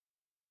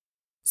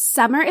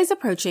Summer is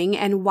approaching,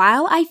 and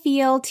while I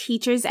feel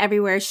teachers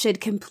everywhere should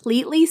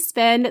completely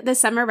spend the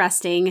summer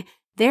resting,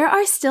 there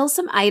are still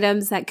some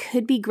items that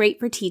could be great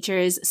for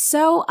teachers,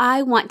 so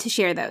I want to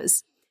share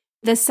those.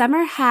 The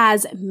summer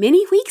has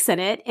many weeks in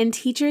it, and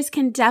teachers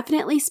can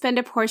definitely spend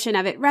a portion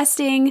of it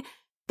resting,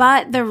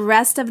 but the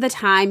rest of the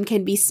time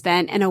can be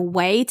spent in a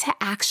way to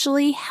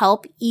actually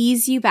help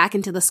ease you back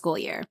into the school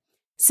year.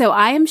 So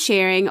I am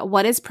sharing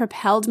what has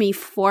propelled me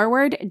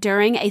forward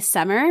during a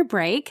summer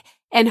break,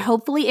 and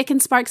hopefully it can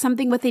spark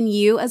something within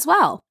you as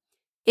well.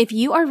 If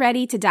you are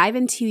ready to dive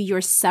into your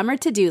summer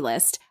to-do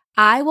list,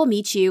 I will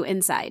meet you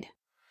inside.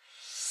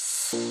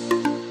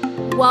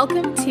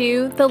 Welcome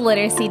to The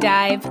Literacy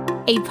Dive,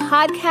 a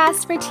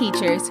podcast for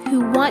teachers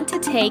who want to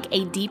take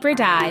a deeper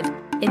dive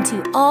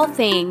into all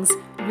things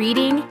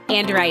reading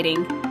and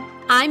writing.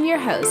 I'm your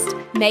host,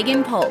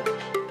 Megan Polk.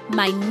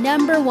 My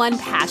number one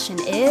passion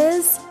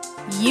is,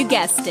 you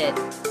guessed it,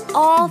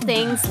 all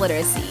things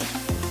literacy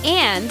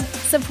and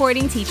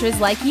supporting teachers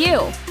like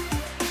you.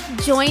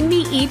 Join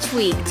me each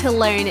week to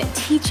learn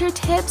teacher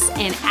tips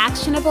and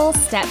actionable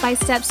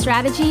step-by-step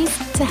strategies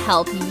to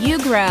help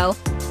you grow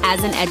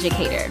as an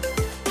educator.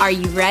 Are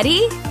you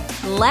ready?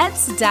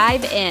 Let's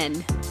dive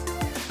in.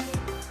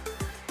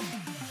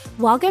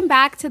 Welcome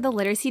back to the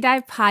Literacy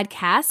Dive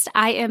podcast.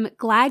 I am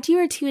glad you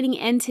are tuning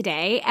in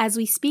today as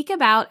we speak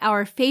about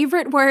our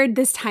favorite word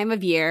this time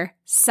of year,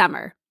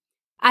 summer.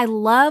 I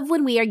love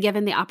when we are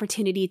given the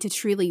opportunity to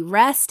truly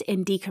rest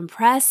and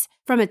decompress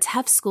from a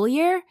tough school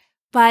year,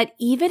 but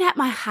even at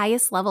my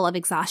highest level of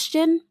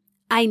exhaustion,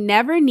 I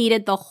never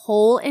needed the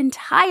whole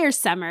entire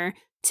summer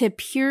to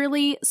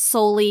purely,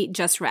 solely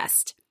just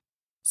rest.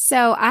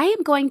 So I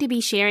am going to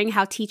be sharing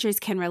how teachers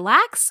can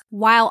relax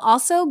while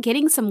also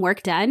getting some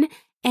work done,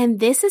 and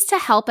this is to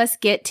help us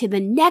get to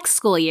the next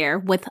school year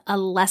with a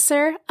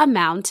lesser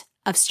amount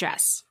of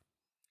stress.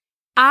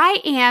 I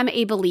am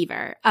a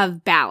believer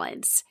of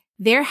balance.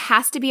 There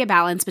has to be a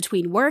balance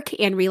between work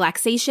and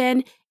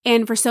relaxation,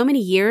 and for so many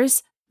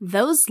years,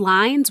 those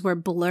lines were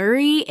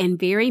blurry and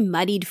very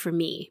muddied for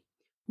me.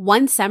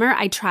 One summer,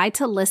 I tried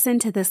to listen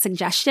to the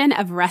suggestion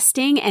of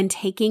resting and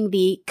taking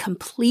the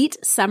complete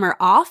summer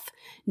off.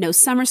 No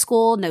summer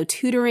school, no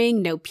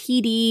tutoring, no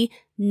PD,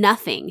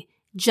 nothing.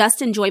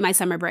 Just enjoy my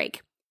summer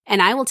break. And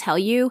I will tell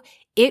you,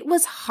 it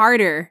was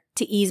harder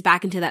to ease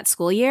back into that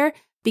school year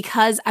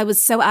because I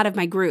was so out of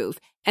my groove,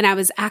 and I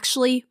was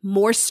actually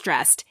more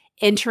stressed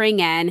entering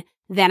in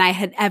than I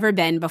had ever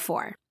been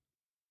before.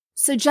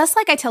 So just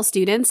like I tell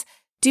students,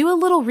 do a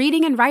little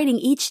reading and writing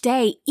each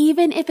day,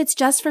 even if it's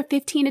just for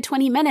 15 to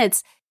 20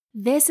 minutes.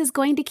 This is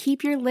going to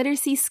keep your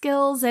literacy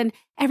skills and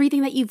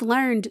everything that you've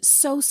learned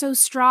so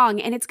strong,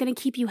 and it's going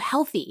to keep you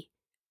healthy.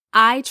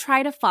 I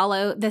try to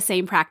follow the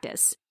same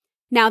practice.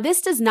 Now,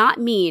 this does not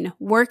mean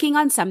working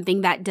on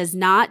something that does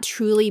not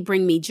truly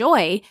bring me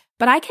joy,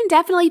 but I can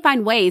definitely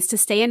find ways to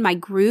stay in my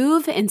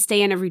groove and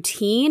stay in a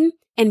routine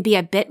and be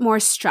a bit more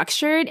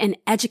structured and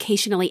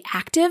educationally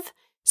active.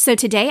 So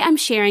today I'm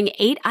sharing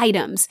 8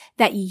 items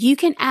that you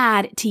can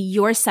add to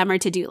your summer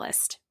to-do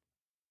list.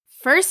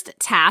 First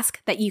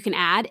task that you can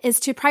add is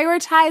to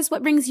prioritize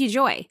what brings you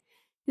joy.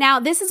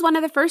 Now, this is one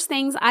of the first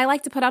things I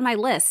like to put on my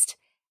list.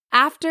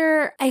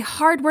 After a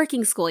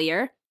hard-working school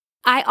year,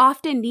 I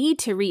often need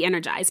to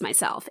re-energize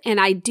myself,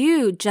 and I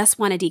do just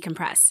want to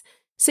decompress.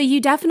 So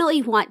you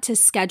definitely want to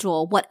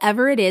schedule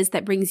whatever it is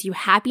that brings you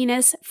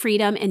happiness,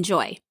 freedom, and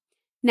joy.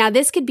 Now,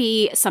 this could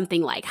be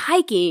something like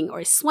hiking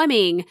or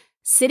swimming,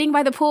 sitting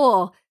by the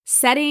pool,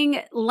 setting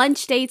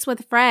lunch dates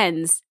with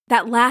friends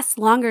that last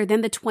longer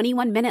than the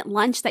 21-minute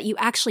lunch that you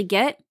actually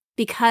get,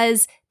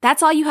 because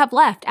that's all you have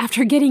left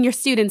after getting your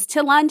students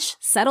to lunch,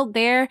 settled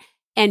there,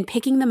 and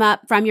picking them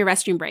up from your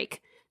restroom break.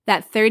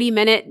 That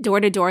 30-minute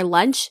door-to-door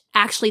lunch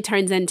actually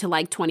turns into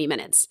like 20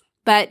 minutes.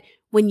 But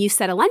when you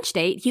set a lunch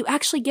date, you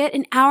actually get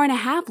an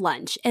hour-and-a-half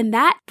lunch, and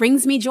that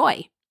brings me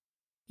joy.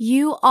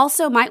 You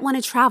also might want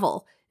to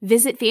travel,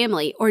 visit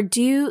family, or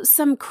do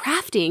some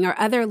crafting or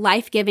other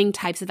life-giving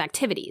types of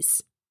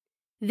activities.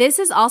 This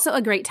is also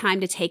a great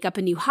time to take up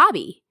a new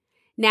hobby.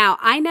 Now,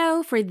 I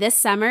know for this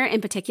summer in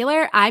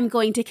particular, I'm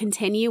going to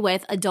continue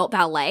with adult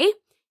ballet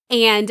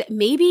and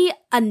maybe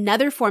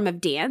another form of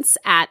dance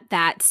at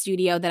that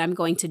studio that I'm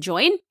going to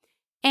join.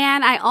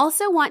 And I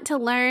also want to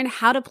learn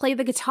how to play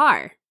the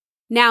guitar.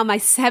 Now, my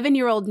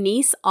 7-year-old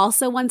niece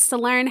also wants to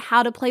learn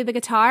how to play the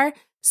guitar,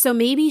 so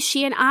maybe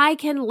she and I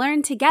can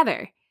learn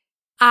together.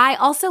 I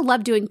also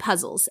love doing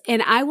puzzles,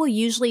 and I will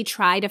usually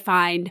try to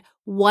find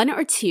 1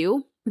 or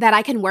 2 that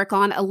I can work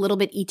on a little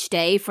bit each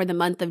day for the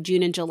month of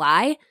June and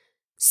July.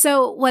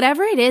 So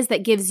whatever it is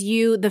that gives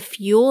you the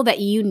fuel that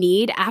you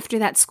need after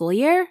that school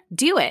year,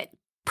 do it.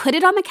 Put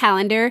it on the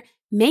calendar,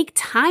 make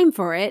time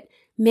for it,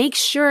 make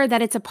sure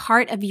that it's a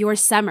part of your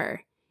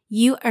summer.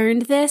 You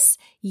earned this.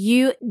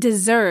 You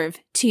deserve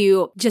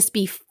to just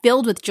be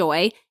filled with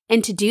joy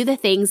and to do the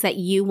things that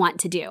you want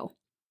to do.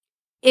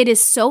 It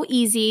is so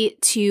easy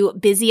to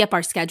busy up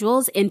our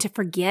schedules and to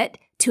forget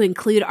to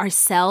include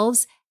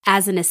ourselves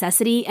as a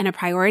necessity and a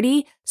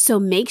priority, so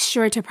make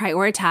sure to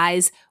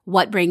prioritize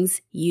what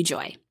brings you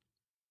joy.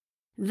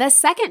 The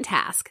second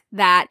task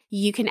that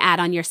you can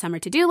add on your summer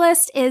to-do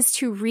list is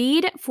to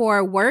read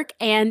for work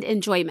and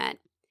enjoyment.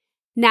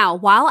 Now,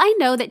 while I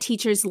know that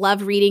teachers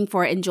love reading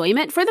for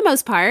enjoyment for the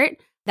most part,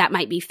 that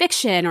might be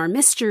fiction or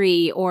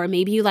mystery, or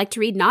maybe you like to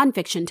read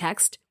nonfiction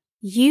text,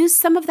 use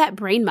some of that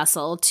brain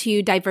muscle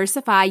to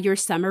diversify your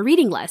summer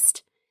reading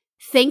list.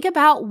 Think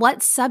about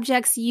what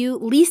subjects you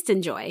least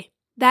enjoy,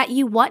 that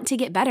you want to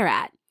get better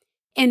at,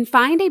 and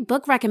find a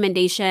book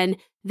recommendation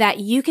that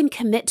you can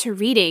commit to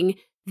reading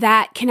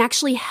that can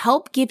actually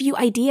help give you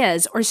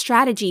ideas or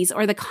strategies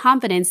or the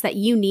confidence that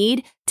you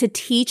need to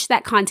teach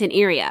that content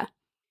area.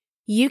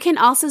 You can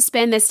also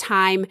spend this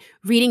time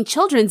reading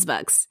children's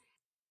books.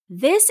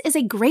 This is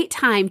a great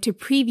time to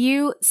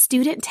preview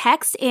student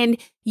text, and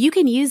you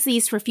can use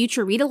these for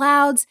future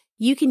read-alouds.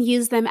 You can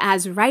use them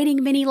as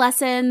writing mini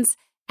lessons,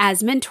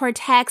 as mentor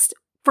text,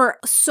 for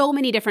so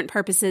many different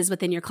purposes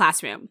within your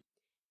classroom.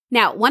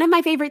 Now, one of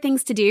my favorite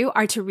things to do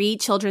are to read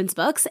children's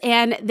books,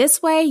 and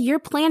this way you're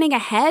planning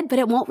ahead, but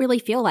it won't really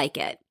feel like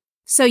it.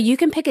 So you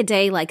can pick a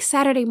day like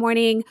Saturday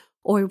morning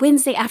or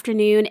Wednesday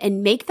afternoon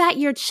and make that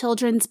your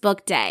children's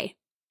book day.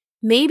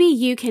 Maybe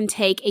you can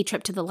take a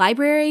trip to the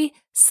library,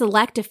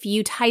 select a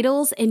few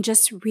titles, and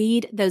just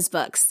read those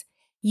books.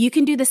 You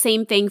can do the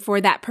same thing for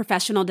that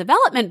professional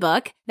development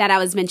book that I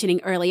was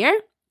mentioning earlier,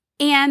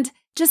 and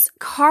just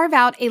carve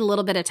out a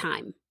little bit of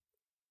time.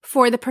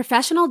 For the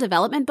professional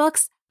development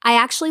books, I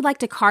actually like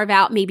to carve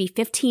out maybe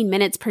 15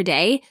 minutes per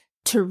day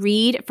to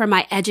read for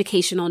my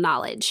educational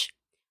knowledge.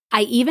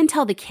 I even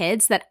tell the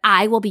kids that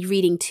I will be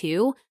reading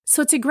too,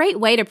 so it's a great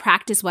way to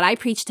practice what I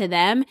preach to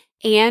them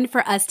and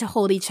for us to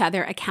hold each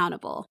other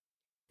accountable.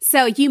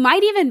 So you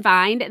might even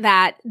find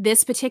that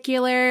this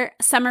particular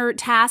summer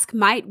task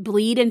might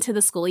bleed into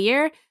the school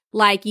year.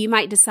 Like you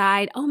might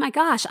decide, oh my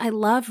gosh, I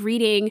love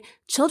reading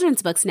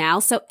children's books now.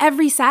 So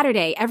every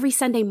Saturday, every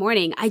Sunday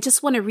morning, I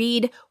just want to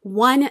read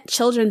one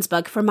children's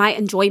book for my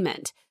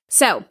enjoyment.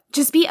 So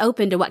just be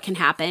open to what can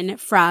happen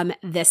from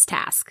this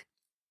task.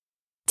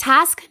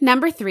 Task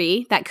number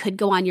 3 that could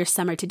go on your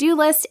summer to-do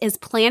list is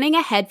planning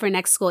ahead for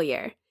next school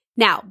year.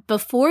 Now,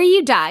 before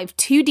you dive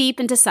too deep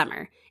into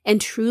summer and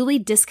truly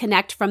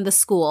disconnect from the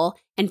school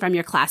and from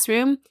your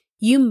classroom,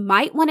 you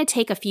might want to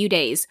take a few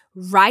days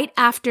right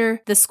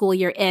after the school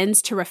year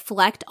ends to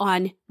reflect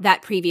on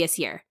that previous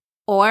year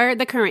or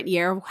the current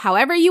year,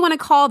 however you want to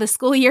call the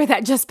school year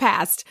that just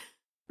passed.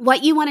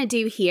 What you want to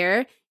do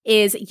here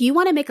is you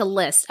want to make a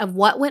list of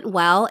what went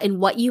well and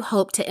what you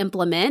hope to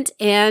implement,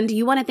 and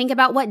you want to think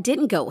about what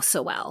didn't go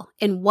so well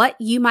and what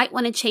you might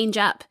want to change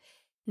up.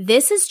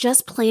 This is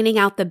just planning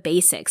out the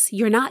basics.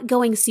 You're not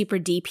going super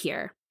deep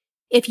here.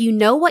 If you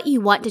know what you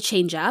want to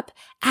change up,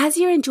 as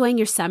you're enjoying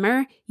your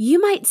summer, you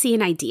might see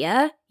an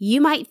idea. You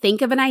might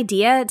think of an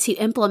idea to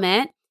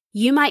implement.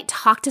 You might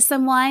talk to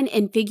someone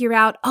and figure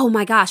out, oh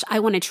my gosh, I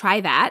want to try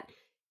that.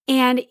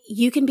 And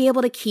you can be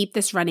able to keep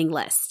this running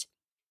list.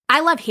 I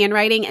love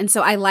handwriting, and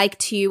so I like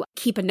to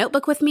keep a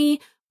notebook with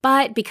me.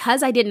 But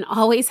because I didn't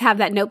always have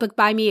that notebook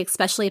by me,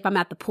 especially if I'm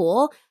at the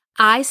pool,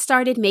 I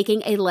started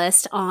making a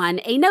list on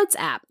a notes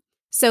app.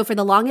 So for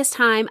the longest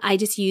time, I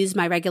just used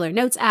my regular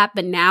notes app,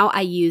 but now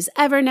I use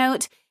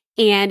Evernote,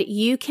 and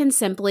you can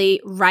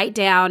simply write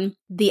down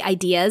the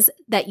ideas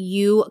that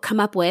you come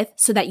up with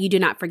so that you do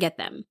not forget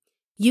them.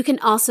 You can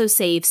also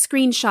save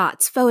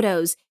screenshots,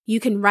 photos. You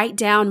can write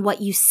down what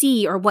you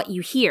see or what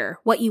you hear,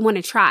 what you want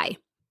to try.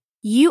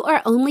 You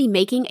are only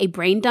making a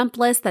brain dump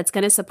list that's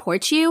going to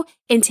support you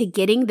into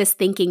getting this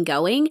thinking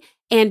going.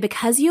 And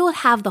because you'll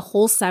have the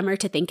whole summer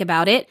to think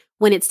about it,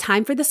 when it's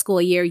time for the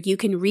school year, you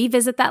can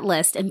revisit that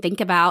list and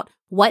think about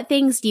what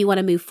things do you want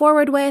to move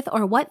forward with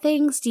or what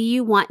things do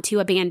you want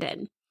to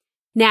abandon.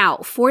 Now,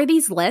 for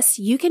these lists,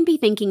 you can be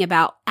thinking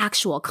about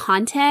actual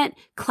content,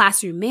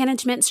 classroom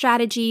management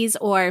strategies,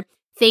 or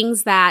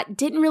things that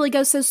didn't really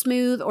go so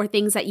smooth or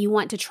things that you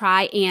want to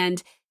try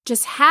and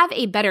just have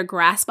a better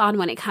grasp on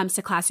when it comes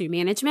to classroom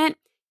management.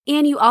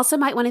 And you also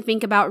might want to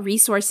think about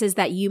resources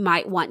that you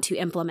might want to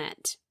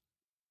implement.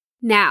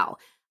 Now,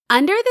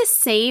 under the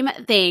same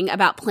thing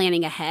about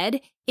planning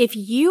ahead, if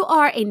you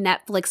are a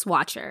Netflix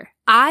watcher,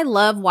 I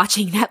love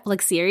watching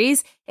Netflix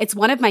series. It's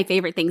one of my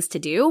favorite things to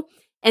do.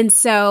 And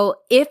so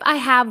if I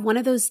have one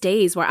of those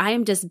days where I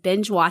am just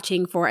binge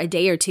watching for a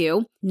day or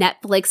two,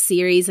 Netflix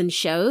series and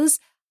shows,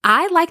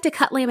 I like to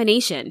cut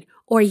lamination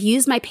or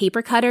use my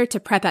paper cutter to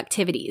prep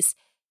activities.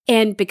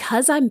 And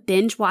because I'm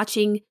binge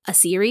watching a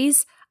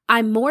series,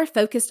 I'm more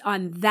focused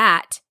on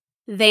that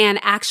than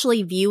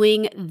actually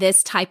viewing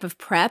this type of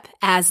prep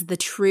as the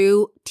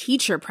true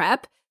teacher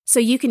prep, so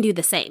you can do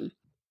the same.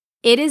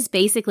 It is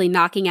basically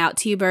knocking out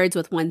 2 birds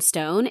with 1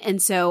 stone,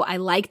 and so I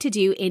like to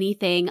do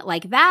anything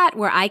like that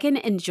where I can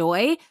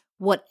enjoy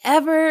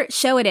whatever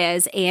show it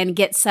is and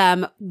get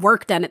some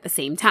work done at the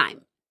same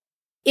time.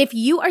 If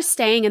you are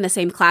staying in the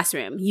same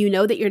classroom, you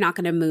know that you're not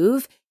going to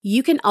move,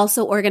 you can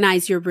also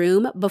organize your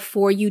room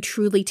before you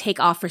truly take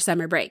off for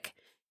summer break.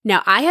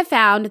 Now, I have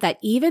found that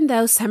even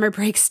though summer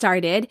break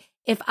started,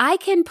 if I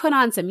can put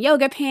on some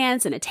yoga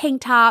pants and a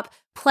tank top,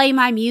 play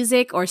my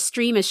music, or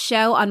stream a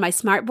show on my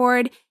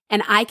smartboard,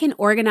 and I can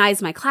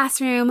organize my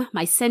classroom,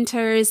 my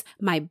centers,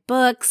 my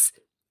books,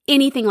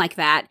 anything like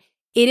that,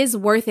 it is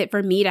worth it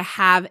for me to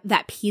have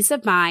that peace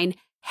of mind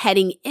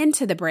heading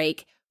into the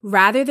break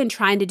rather than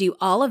trying to do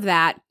all of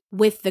that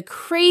with the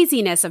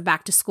craziness of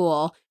back to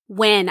school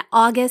when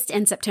August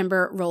and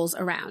September rolls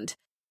around.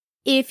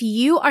 If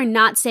you are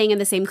not staying in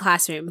the same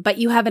classroom, but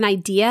you have an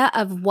idea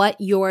of what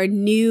your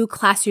new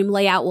classroom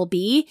layout will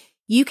be,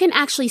 you can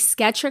actually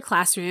sketch your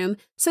classroom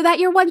so that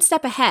you're one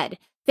step ahead.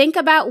 Think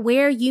about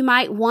where you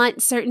might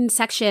want certain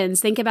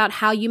sections. Think about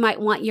how you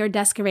might want your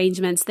desk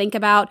arrangements. Think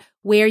about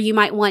where you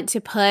might want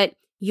to put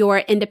your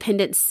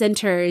independent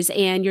centers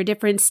and your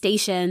different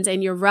stations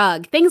and your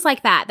rug, things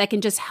like that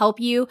can just help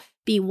you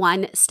be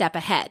one step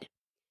ahead.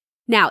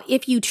 Now,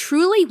 if you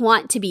truly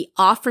want to be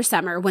off for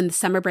summer when the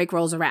summer break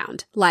rolls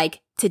around,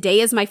 like today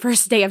is my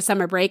first day of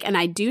summer break and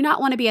I do not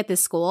want to be at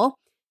this school,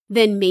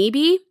 then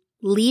maybe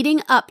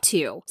leading up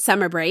to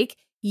summer break,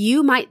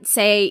 you might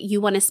say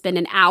you want to spend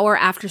an hour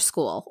after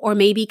school or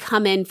maybe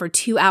come in for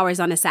 2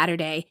 hours on a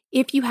Saturday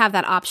if you have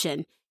that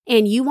option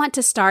and you want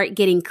to start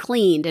getting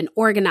cleaned and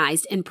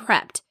organized and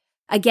prepped.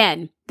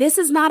 Again, this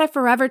is not a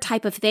forever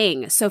type of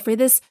thing. So for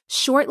this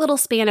short little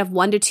span of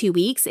 1 to 2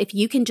 weeks, if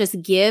you can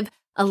just give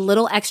a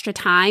little extra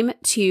time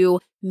to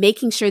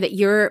making sure that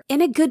you're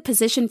in a good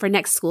position for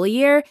next school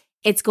year,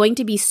 it's going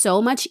to be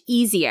so much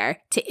easier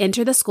to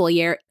enter the school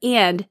year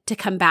and to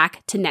come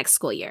back to next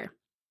school year.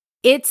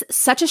 It's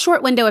such a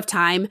short window of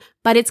time,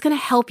 but it's going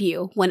to help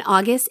you when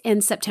August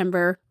and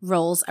September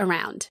rolls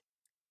around.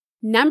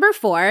 Number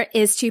 4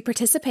 is to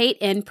participate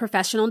in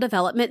professional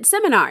development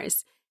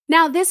seminars.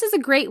 Now, this is a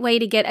great way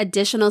to get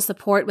additional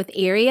support with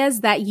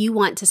areas that you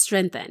want to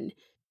strengthen.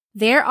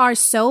 There are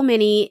so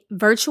many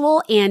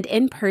virtual and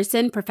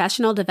in-person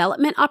professional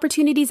development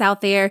opportunities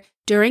out there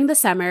during the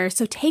summer,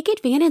 so take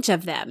advantage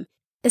of them,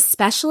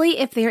 especially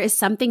if there is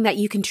something that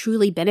you can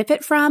truly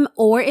benefit from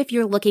or if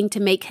you're looking to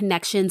make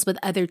connections with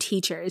other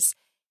teachers.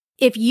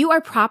 If you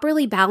are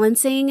properly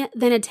balancing,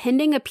 then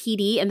attending a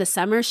PD in the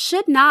summer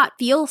should not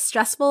feel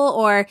stressful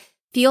or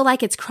feel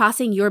like it's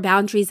crossing your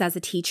boundaries as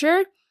a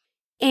teacher.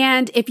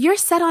 And if you're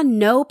set on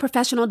no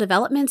professional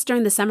developments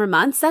during the summer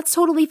months, that's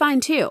totally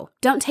fine too.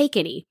 Don't take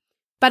any.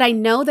 But I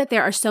know that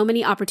there are so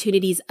many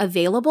opportunities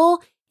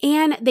available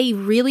and they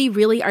really,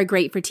 really are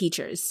great for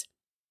teachers.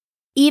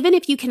 Even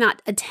if you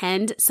cannot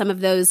attend some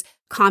of those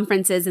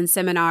conferences and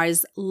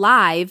seminars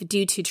live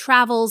due to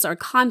travels or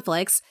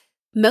conflicts,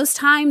 most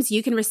times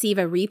you can receive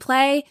a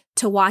replay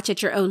to watch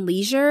at your own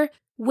leisure,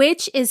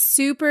 which is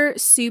super,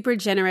 super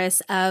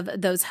generous of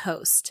those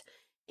hosts.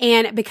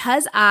 And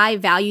because I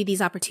value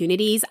these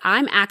opportunities,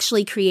 I'm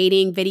actually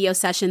creating video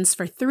sessions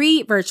for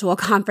 3 virtual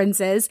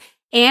conferences,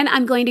 and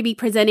I'm going to be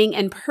presenting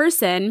in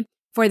person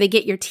for the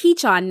Get Your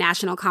Teach On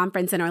National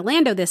Conference in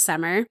Orlando this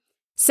summer.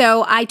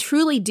 So I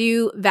truly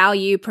do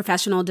value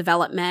professional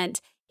development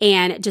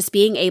and just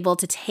being able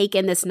to take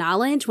in this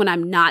knowledge when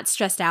I'm not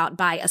stressed out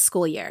by a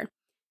school year.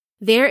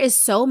 There is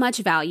so much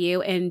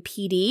value in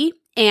PD,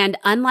 and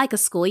unlike a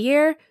school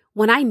year,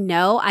 when I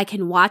know I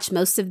can watch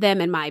most of them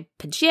in my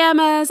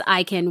pajamas,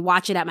 I can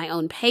watch it at my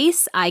own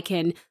pace, I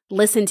can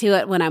listen to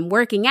it when I'm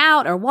working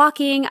out or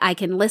walking, I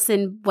can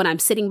listen when I'm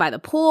sitting by the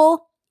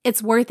pool,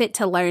 it's worth it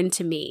to learn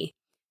to me.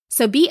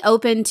 So be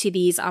open to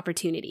these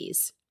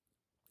opportunities.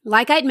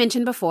 Like I'd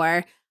mentioned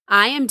before,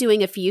 I am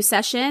doing a few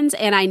sessions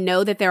and I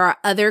know that there are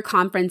other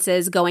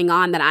conferences going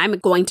on that I'm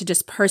going to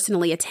just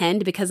personally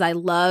attend because I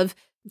love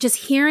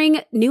just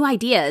hearing new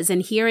ideas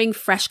and hearing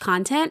fresh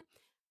content.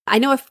 I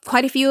know of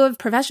quite a few of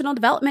professional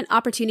development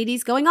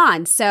opportunities going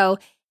on. So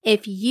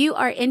if you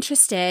are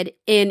interested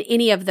in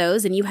any of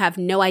those and you have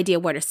no idea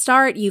where to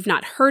start, you've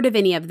not heard of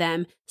any of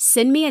them,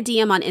 send me a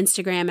DM on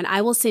Instagram and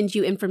I will send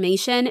you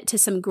information to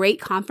some great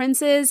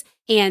conferences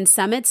and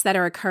summits that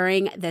are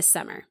occurring this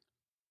summer.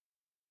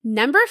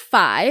 Number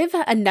 5,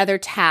 another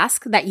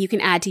task that you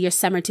can add to your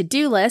summer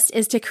to-do list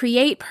is to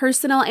create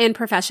personal and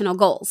professional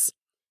goals.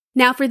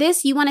 Now for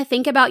this, you want to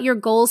think about your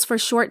goals for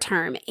short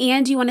term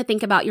and you want to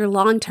think about your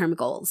long-term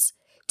goals.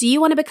 Do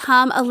you want to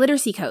become a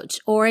literacy coach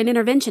or an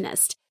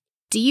interventionist?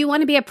 Do you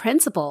want to be a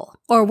principal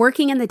or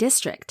working in the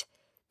district?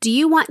 Do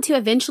you want to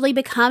eventually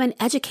become an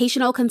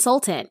educational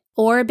consultant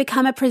or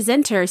become a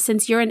presenter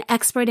since you're an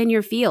expert in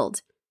your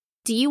field?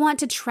 Do you want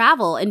to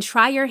travel and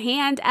try your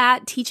hand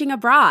at teaching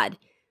abroad?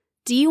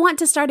 Do you want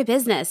to start a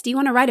business? Do you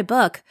want to write a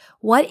book?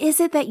 What is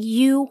it that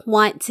you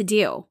want to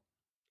do?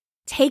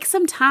 Take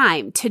some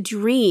time to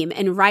dream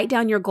and write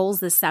down your goals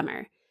this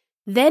summer.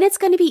 Then it's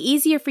going to be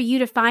easier for you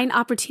to find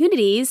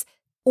opportunities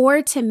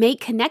or to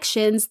make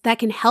connections that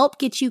can help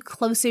get you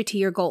closer to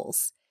your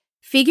goals.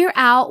 Figure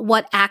out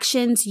what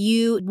actions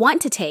you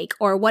want to take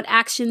or what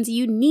actions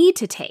you need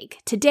to take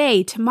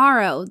today,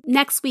 tomorrow,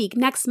 next week,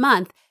 next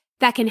month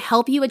that can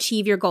help you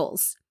achieve your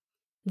goals.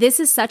 This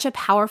is such a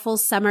powerful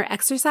summer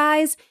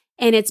exercise,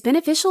 and it's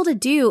beneficial to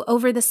do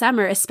over the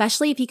summer,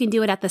 especially if you can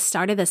do it at the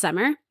start of the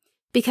summer.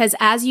 Because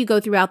as you go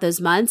throughout those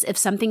months, if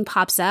something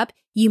pops up,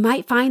 you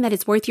might find that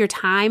it's worth your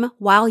time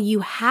while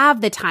you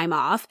have the time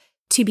off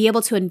to be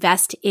able to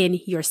invest in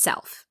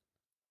yourself.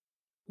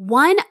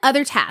 One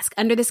other task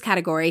under this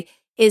category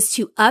is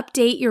to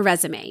update your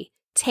resume.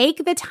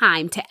 Take the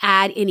time to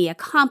add any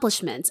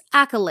accomplishments,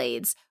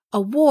 accolades,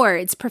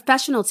 awards,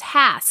 professional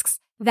tasks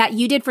that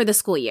you did for the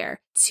school year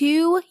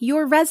to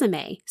your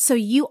resume so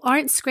you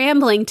aren't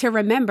scrambling to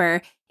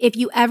remember if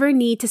you ever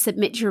need to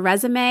submit your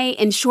resume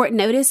in short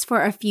notice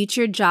for a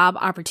future job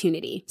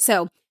opportunity.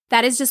 So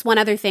that is just one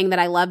other thing that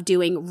I love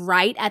doing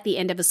right at the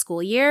end of a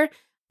school year.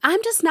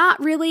 I'm just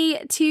not really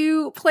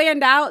too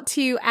planned out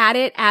to add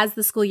it as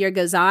the school year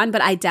goes on,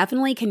 but I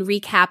definitely can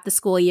recap the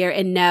school year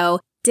and know,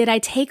 did I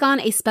take on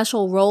a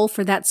special role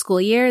for that school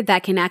year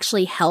that can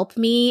actually help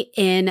me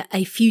in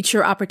a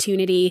future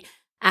opportunity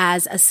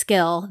as a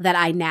skill that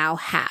I now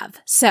have?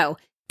 So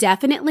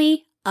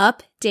definitely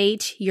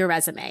update your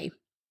resume.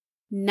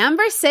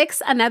 Number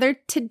 6, another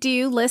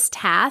to-do list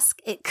task.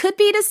 It could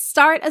be to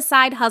start a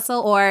side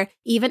hustle or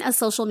even a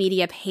social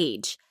media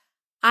page.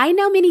 I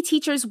know many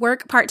teachers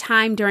work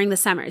part-time during the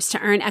summers to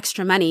earn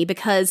extra money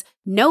because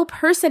no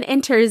person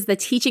enters the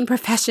teaching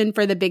profession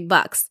for the big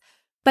bucks.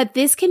 But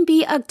this can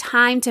be a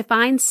time to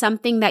find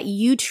something that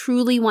you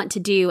truly want to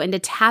do and to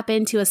tap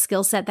into a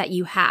skill set that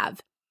you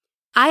have.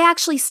 I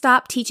actually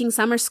stopped teaching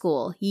summer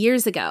school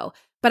years ago,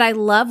 but I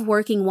love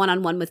working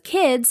one-on-one with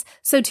kids,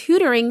 so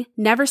tutoring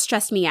never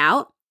stressed me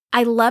out.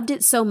 I loved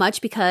it so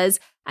much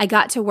because I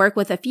got to work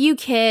with a few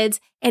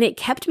kids, and it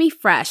kept me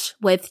fresh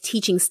with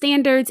teaching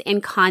standards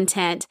and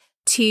content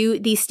to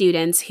these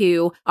students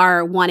who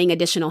are wanting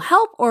additional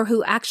help or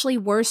who actually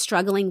were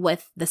struggling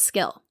with the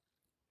skill.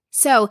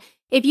 So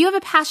if you have a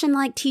passion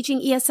like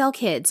teaching ESL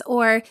kids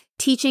or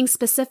teaching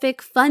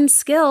specific fun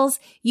skills,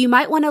 you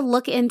might want to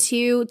look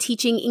into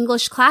teaching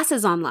English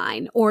classes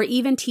online or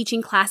even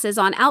teaching classes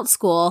on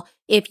OutSchool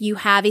if you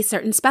have a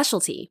certain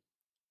specialty.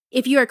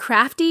 If you are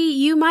crafty,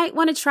 you might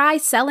want to try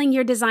selling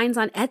your designs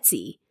on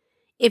Etsy.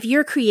 If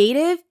you're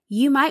creative,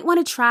 you might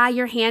want to try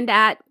your hand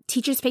at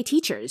Teachers Pay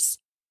Teachers.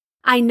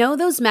 I know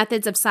those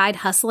methods of side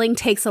hustling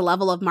takes a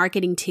level of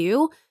marketing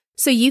too,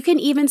 so you can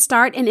even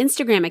start an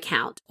Instagram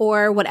account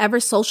or whatever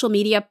social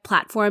media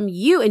platform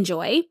you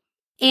enjoy,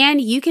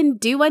 and you can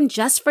do one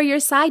just for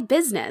your side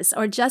business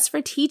or just for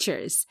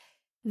teachers.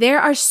 There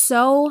are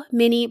so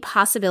many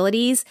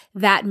possibilities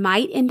that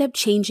might end up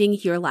changing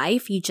your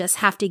life. You just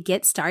have to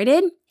get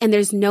started, and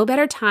there's no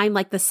better time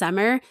like the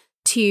summer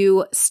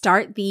to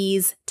start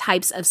these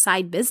types of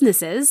side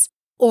businesses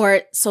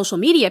or social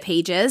media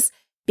pages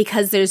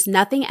because there's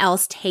nothing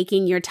else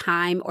taking your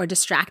time or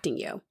distracting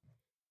you.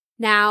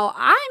 Now,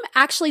 I'm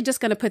actually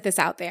just going to put this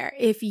out there.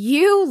 If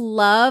you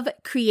love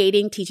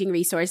creating teaching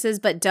resources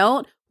but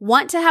don't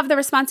want to have the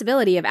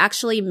responsibility of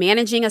actually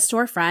managing a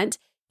storefront,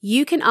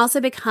 you can also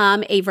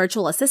become a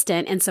virtual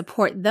assistant and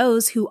support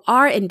those who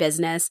are in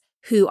business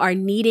who are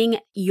needing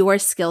your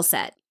skill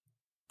set.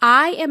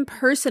 I am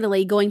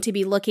personally going to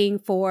be looking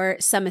for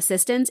some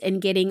assistance in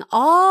getting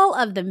all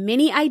of the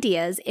many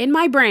ideas in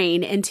my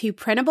brain into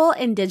printable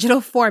and digital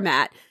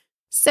format.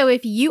 So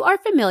if you are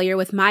familiar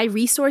with my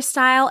resource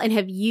style and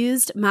have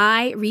used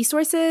my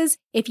resources,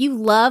 if you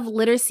love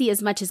literacy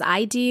as much as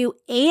I do,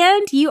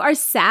 and you are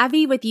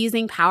savvy with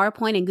using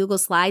PowerPoint and Google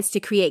Slides to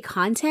create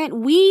content,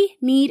 we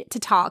need to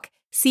talk.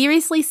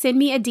 Seriously, send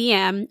me a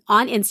DM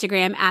on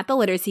Instagram at The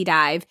Literacy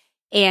Dive,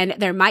 and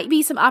there might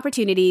be some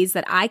opportunities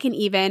that I can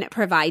even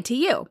provide to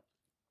you.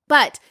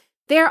 But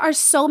there are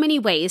so many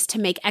ways to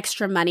make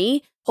extra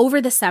money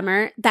over the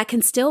summer that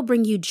can still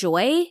bring you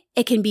joy.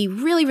 It can be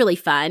really, really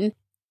fun.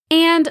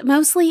 And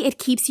mostly it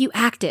keeps you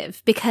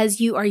active because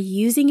you are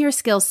using your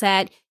skill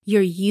set,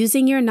 you're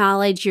using your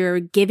knowledge, you're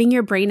giving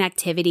your brain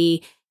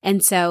activity.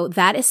 And so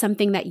that is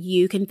something that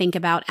you can think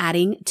about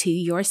adding to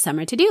your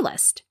summer to-do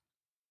list.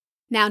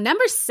 Now,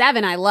 number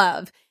 7, I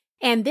love,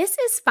 and this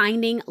is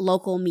finding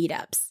local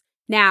meetups.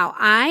 Now,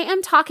 I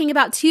am talking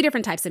about 2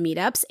 different types of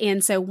meetups.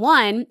 And so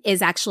one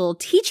is actual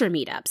teacher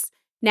meetups.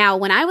 Now,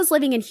 when I was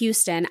living in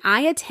Houston,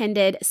 I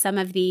attended some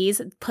of these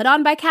put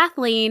on by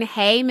Kathleen.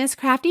 Hey, Miss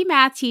Crafty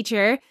Math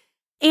Teacher.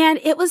 And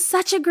it was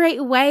such a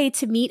great way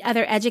to meet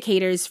other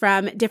educators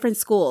from different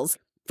schools,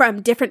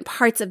 from different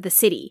parts of the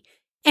city.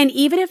 And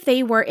even if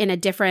they were in a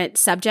different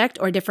subject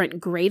or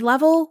different grade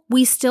level,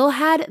 we still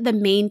had the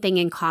main thing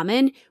in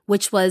common,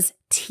 which was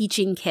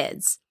teaching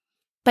kids.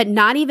 But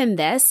not even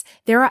this,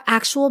 there are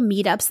actual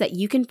meetups that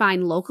you can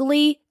find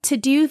locally to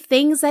do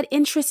things that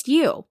interest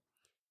you.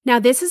 Now,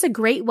 this is a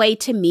great way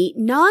to meet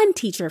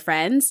non-teacher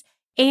friends,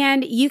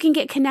 and you can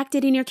get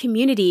connected in your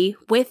community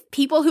with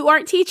people who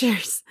aren't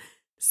teachers.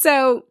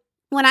 So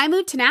when I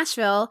moved to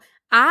Nashville,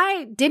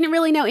 I didn't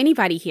really know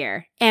anybody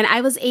here, and I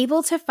was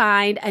able to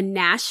find a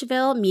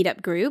Nashville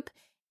meetup group,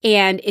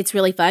 and it's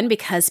really fun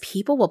because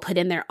people will put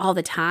in there all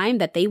the time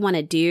that they want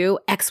to do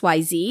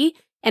XYZ,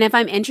 and if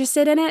I'm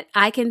interested in it,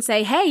 I can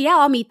say, hey, yeah,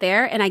 I'll meet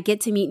there, and I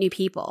get to meet new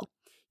people.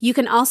 You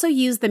can also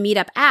use the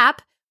Meetup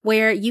app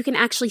where you can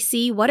actually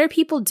see what are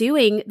people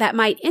doing that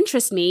might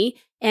interest me,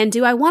 and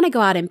do I want to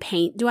go out and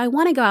paint? Do I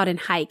want to go out and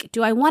hike?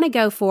 Do I want to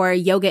go for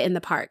yoga in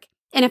the park?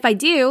 And if I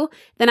do,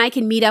 then I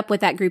can meet up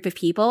with that group of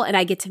people and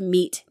I get to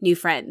meet new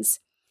friends.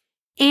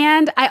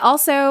 And I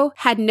also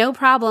had no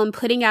problem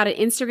putting out an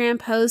Instagram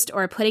post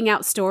or putting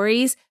out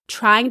stories,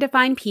 trying to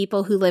find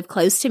people who live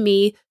close to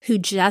me who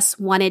just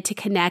wanted to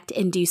connect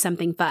and do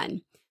something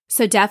fun.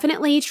 So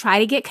definitely try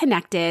to get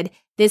connected.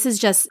 This is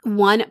just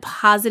one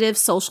positive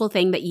social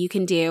thing that you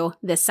can do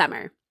this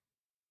summer.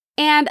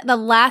 And the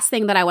last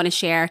thing that I want to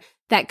share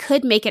that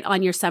could make it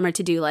on your summer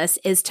to-do list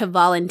is to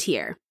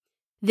volunteer.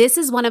 This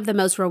is one of the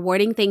most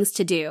rewarding things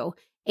to do,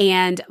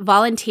 and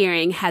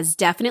volunteering has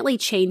definitely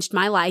changed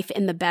my life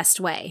in the best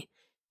way.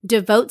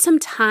 Devote some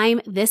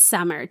time this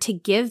summer to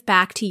give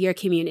back to your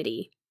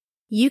community.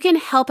 You can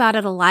help out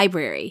at a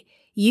library.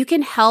 You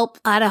can help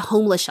at a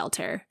homeless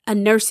shelter, a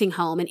nursing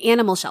home, an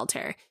animal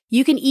shelter.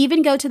 You can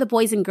even go to the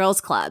Boys and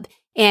Girls Club,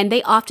 and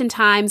they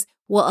oftentimes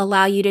will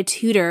allow you to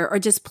tutor or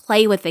just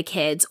play with the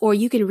kids, or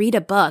you can read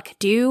a book.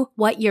 Do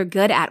what you're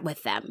good at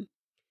with them.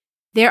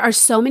 There are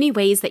so many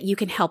ways that you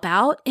can help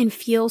out and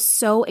feel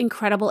so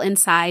incredible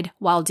inside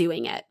while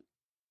doing it.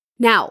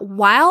 Now,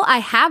 while I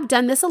have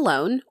done this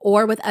alone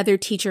or with other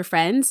teacher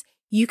friends,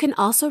 you can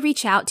also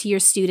reach out to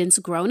your students'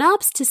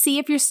 grown-ups to see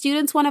if your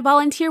students want to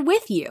volunteer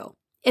with you.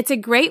 It's a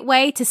great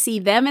way to see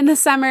them in the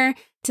summer,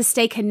 to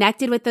stay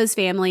connected with those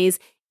families,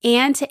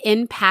 and to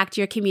impact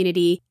your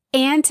community,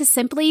 and to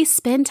simply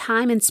spend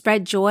time and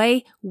spread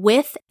joy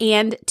with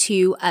and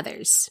to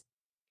others.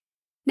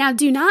 Now,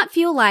 do not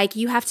feel like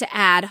you have to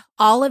add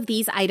all of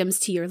these items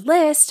to your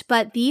list,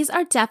 but these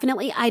are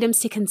definitely items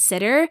to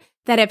consider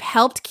that have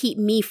helped keep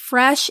me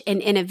fresh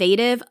and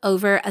innovative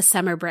over a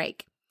summer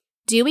break.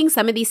 Doing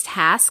some of these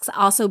tasks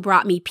also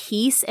brought me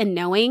peace in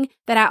knowing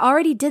that I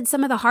already did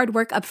some of the hard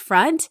work up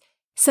front,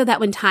 so that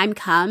when time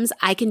comes,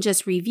 I can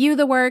just review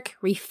the work,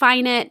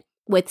 refine it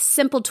with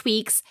simple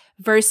tweaks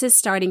versus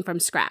starting from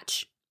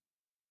scratch.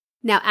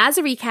 Now, as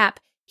a recap,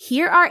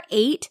 here are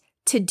 8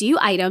 to-do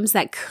items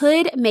that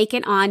could make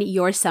it on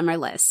your summer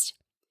list.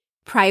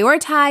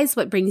 Prioritize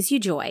what brings you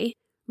joy.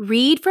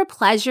 Read for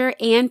pleasure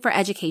and for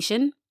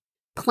education.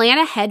 Plan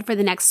ahead for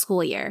the next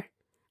school year.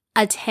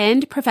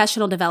 Attend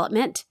professional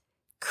development.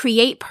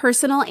 Create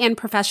personal and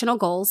professional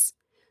goals.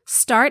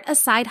 Start a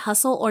side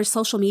hustle or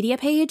social media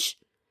page.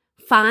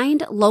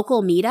 Find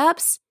local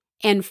meetups.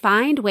 And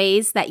find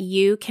ways that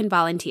you can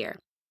volunteer.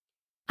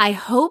 I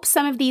hope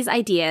some of these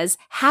ideas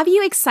have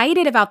you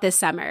excited about this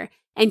summer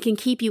and can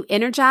keep you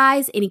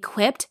energized and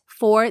equipped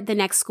for the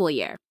next school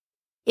year.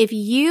 If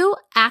you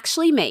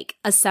actually make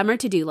a summer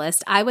to-do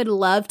list, I would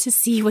love to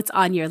see what's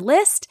on your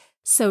list.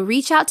 So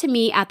reach out to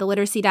me at The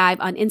Literacy Dive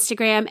on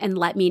Instagram and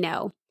let me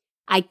know.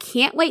 I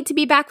can't wait to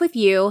be back with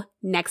you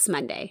next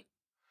Monday.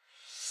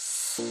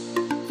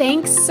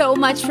 Thanks so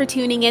much for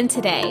tuning in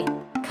today.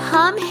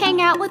 Come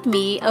hang out with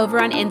me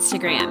over on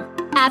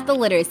Instagram at The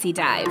Literacy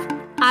Dive.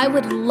 I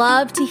would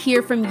love to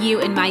hear from you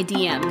in my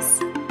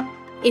DMs.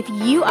 If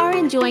you are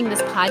enjoying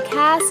this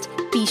podcast,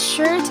 be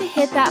sure to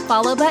hit that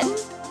follow button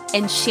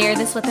and share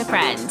this with a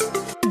friend.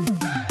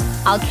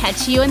 I'll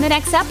catch you in the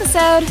next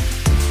episode.